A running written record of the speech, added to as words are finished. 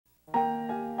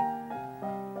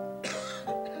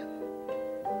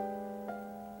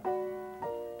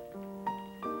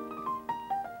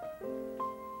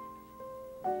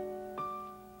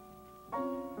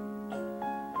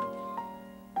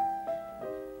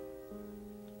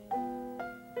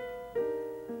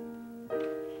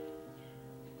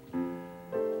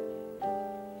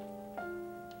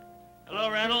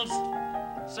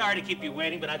Sorry to keep you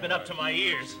waiting, but I've been up to my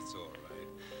ears. It's all right.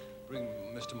 Bring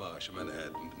Mr. Marsh a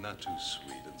Manhattan. Not too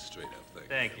sweet and straight up,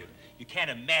 Thank you. You can't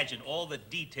imagine all the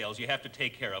details you have to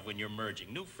take care of when you're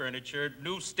merging. New furniture,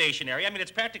 new stationery. I mean,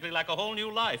 it's practically like a whole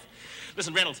new life.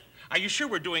 Listen, Reynolds, are you sure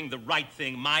we're doing the right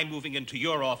thing, my moving into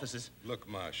your offices? Look,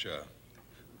 Marsh,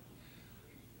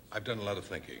 I've done a lot of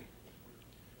thinking.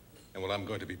 And, well, I'm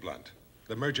going to be blunt.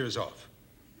 The merger is off.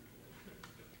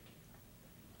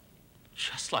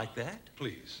 Just like that?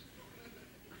 Please.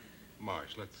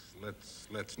 Marsh,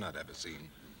 let's not have a scene.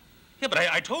 Yeah, but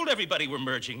I told everybody we're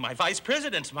merging. My vice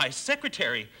president, my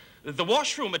secretary, the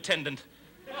washroom attendant.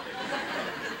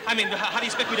 I mean, how do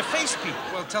you expect me to face people?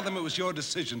 Well, tell them it was your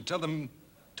decision. Tell them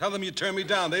you turned me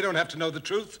down. They don't have to know the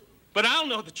truth. But I'll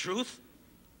know the truth.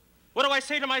 What do I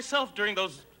say to myself during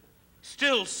those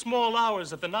still small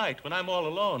hours of the night when I'm all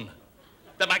alone?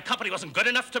 That my company wasn't good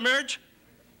enough to merge?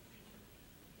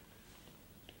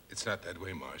 It's not that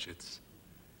way, Marsh. It's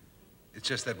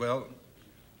just that, well,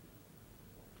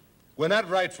 we're not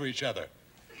right for each other.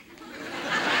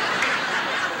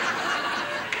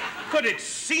 But it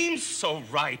seems so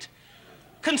right.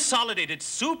 Consolidated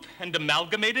soup and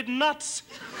amalgamated nuts.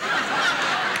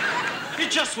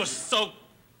 It just was so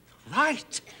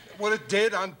right. Well, it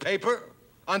did on paper.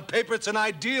 On paper, it's an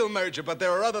ideal merger, but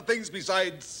there are other things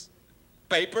besides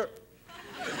paper.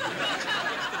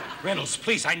 Reynolds,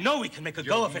 please, I know we can make a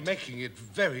go of it. You're making it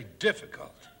very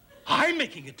difficult. I'm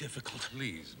making it difficult.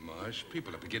 Please, Marsh,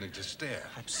 people are beginning to stare.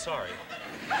 I'm sorry.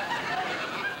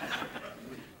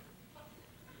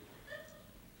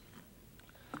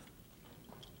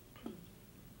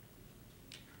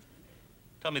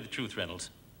 Tell me the truth, Reynolds.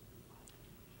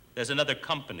 There's another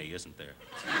company, isn't there?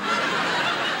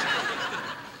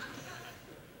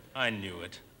 I knew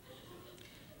it.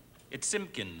 It's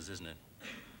Simpkins, isn't it?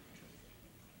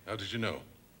 How did you know?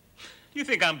 Do you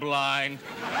think I'm blind?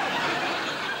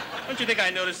 Don't you think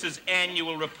I noticed his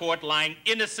annual report lying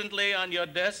innocently on your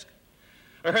desk?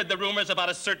 Or heard the rumors about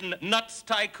a certain nuts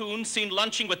tycoon seen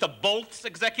lunching with the Bolts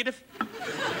executive? As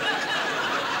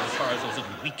far as those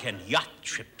little weekend yacht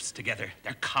trips together,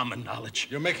 they're common knowledge.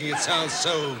 You're making it sound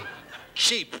so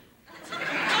cheap.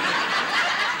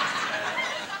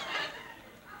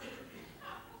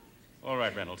 All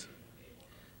right, Reynolds.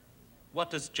 What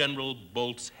does General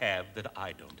Bolts have that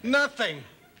I don't have? Nothing.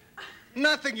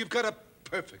 Nothing. You've got a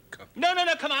perfect company. No,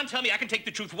 come on, tell me. I can take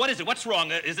the truth. What is it? What's wrong?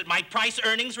 Is it my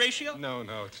price-earnings ratio? No,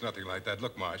 it's nothing like that.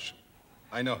 Look, Marsh,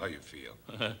 I know how you feel.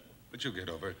 But you'll get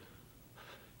over it.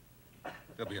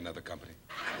 There'll be another company.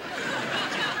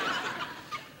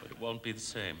 But it won't be the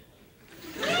same.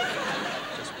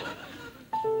 Just won't.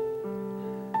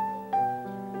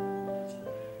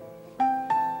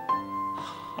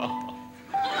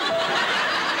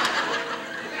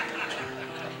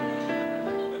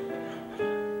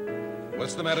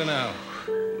 What's the matter now?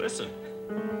 Listen.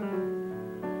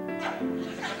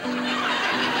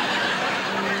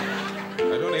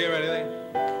 I don't hear anything.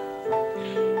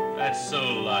 That's so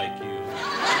like you.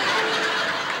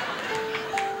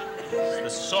 It's the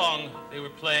song they were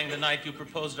playing the night you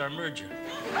proposed our merger.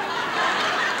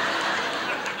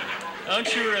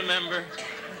 Don't you remember?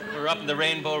 We were up in the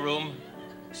Rainbow Room.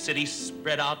 City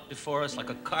spread out before us like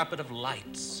a carpet of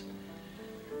lights.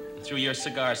 And through your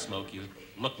cigar smoke, you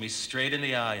looked me straight in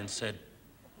the eye and said,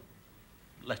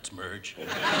 "Let's merge."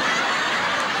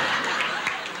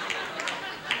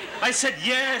 I said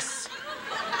yes.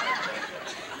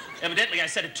 Evidently, I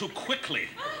said it too quickly.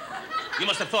 You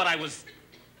must have thought I was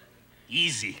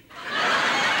easy.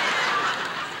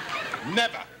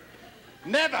 Never.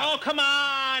 Never. Oh, come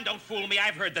on. Don't fool me.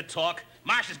 I've heard the talk.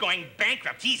 Marsh is going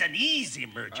bankrupt. He's an easy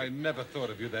merger. I never thought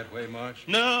of you that way, Marsh.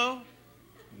 No?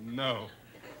 No.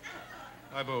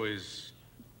 I've always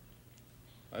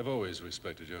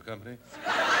respected your company.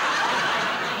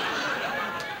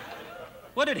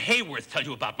 What did Hayworth tell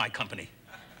you about my company?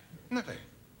 Nothing.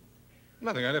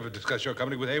 Nothing. I never discussed your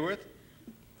company with Hayworth.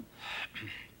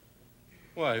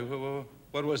 Why?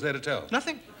 What was there to tell?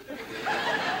 Nothing.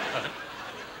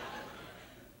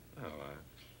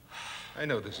 I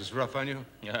know this is rough on you.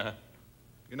 Yeah.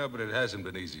 You know, but it hasn't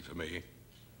been easy for me.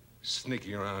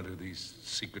 Sneaking around to these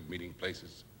secret meeting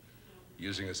places,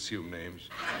 using assumed names.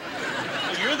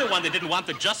 Well, you're the one that didn't want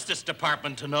the Justice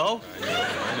Department to know.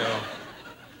 I know.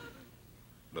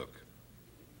 Look,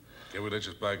 can we let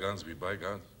just bygones be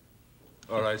bygones?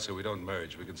 All right, so we don't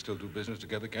merge. We can still do business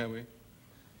together, can't we?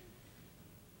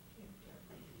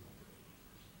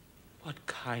 What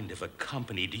kind of a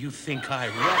company do you think I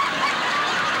run?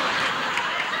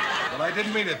 Well, I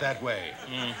didn't mean it that way.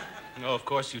 No, of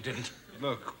course you didn't.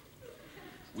 Look,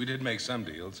 we did make some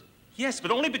deals. Yes,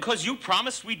 but only because you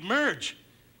promised we'd merge.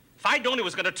 If I'd known it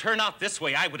was going to turn out this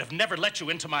way, I would have never let you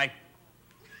into my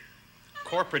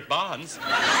corporate bonds. You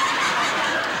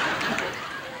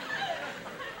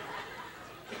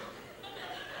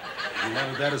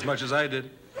wanted that as much as I did.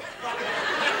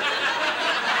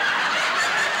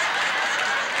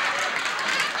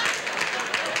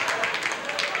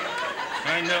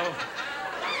 I know.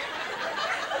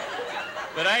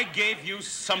 But I gave you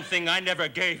something I never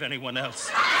gave anyone else.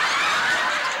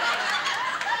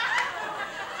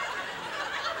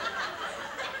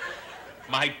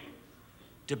 My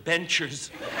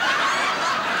debentures.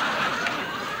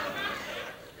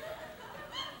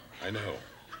 I know.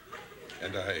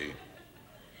 And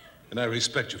I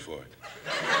respect you for it.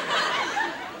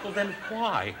 Well, then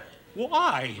why?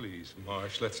 Why? Please,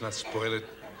 Marsh, let's not spoil it.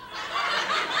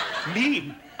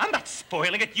 Me? I'm not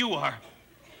spoiling it. You are.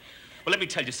 Well, let me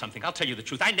tell you something. I'll tell you the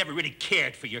truth. I never really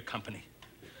cared for your company.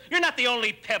 You're not the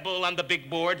only pebble on the big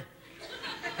board.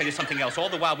 I'll tell you something else. All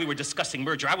the while we were discussing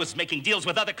merger, I was making deals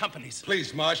with other companies.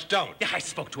 Please, Marsh, don't. Yeah, I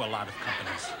spoke to a lot of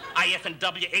companies.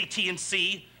 IF&W,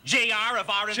 AT&C, JR of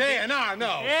R&D. J&R,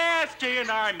 no. Yes,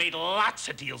 JR. I made lots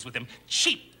of deals with him.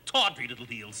 Cheap, tawdry little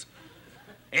deals.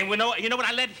 And you know what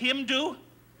I let him do?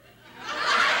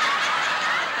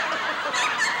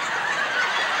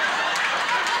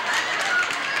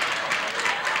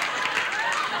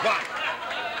 What?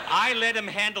 I let him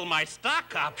handle my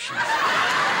stock options.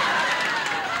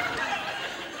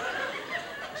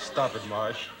 Stop it,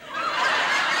 Marsh.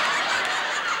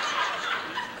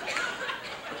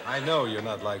 I know you're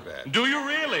not like that. Do you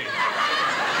really?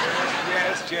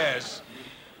 Yes.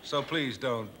 So please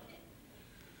don't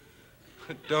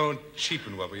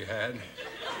cheapen what we had.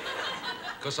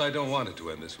 Because I don't want it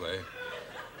to end this way.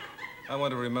 I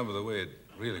want to remember the way it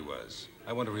really was.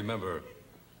 I want to remember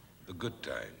the good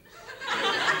times.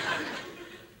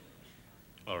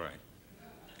 All right.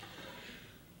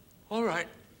 All right.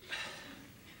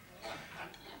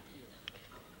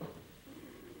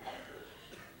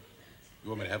 You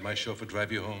want me to have my chauffeur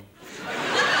drive you home?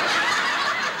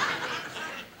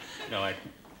 No, I'd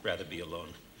rather be alone.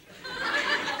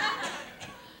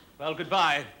 Well,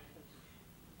 goodbye,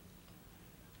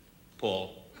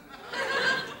 Paul.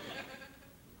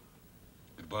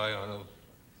 Goodbye, Arnold.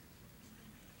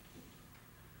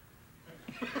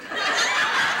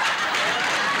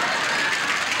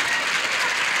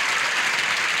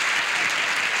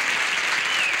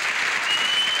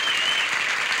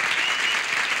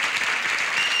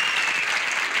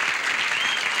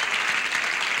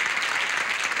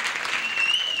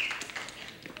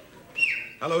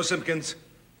 Hello, Simpkins.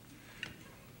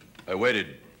 I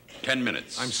waited 10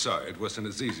 minutes. I'm sorry. It wasn't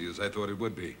as easy as I thought it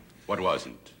would be. What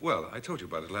wasn't? Well, I told you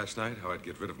about it last night, how I'd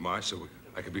get rid of Marsh so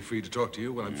I could be free to talk to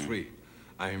you when I'm free.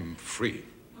 I'm free.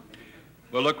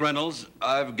 Well, look, Reynolds,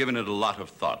 I've given it a lot of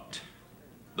thought.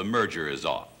 The merger is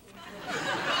off.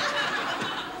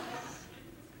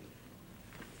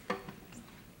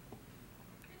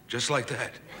 Just like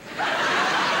that.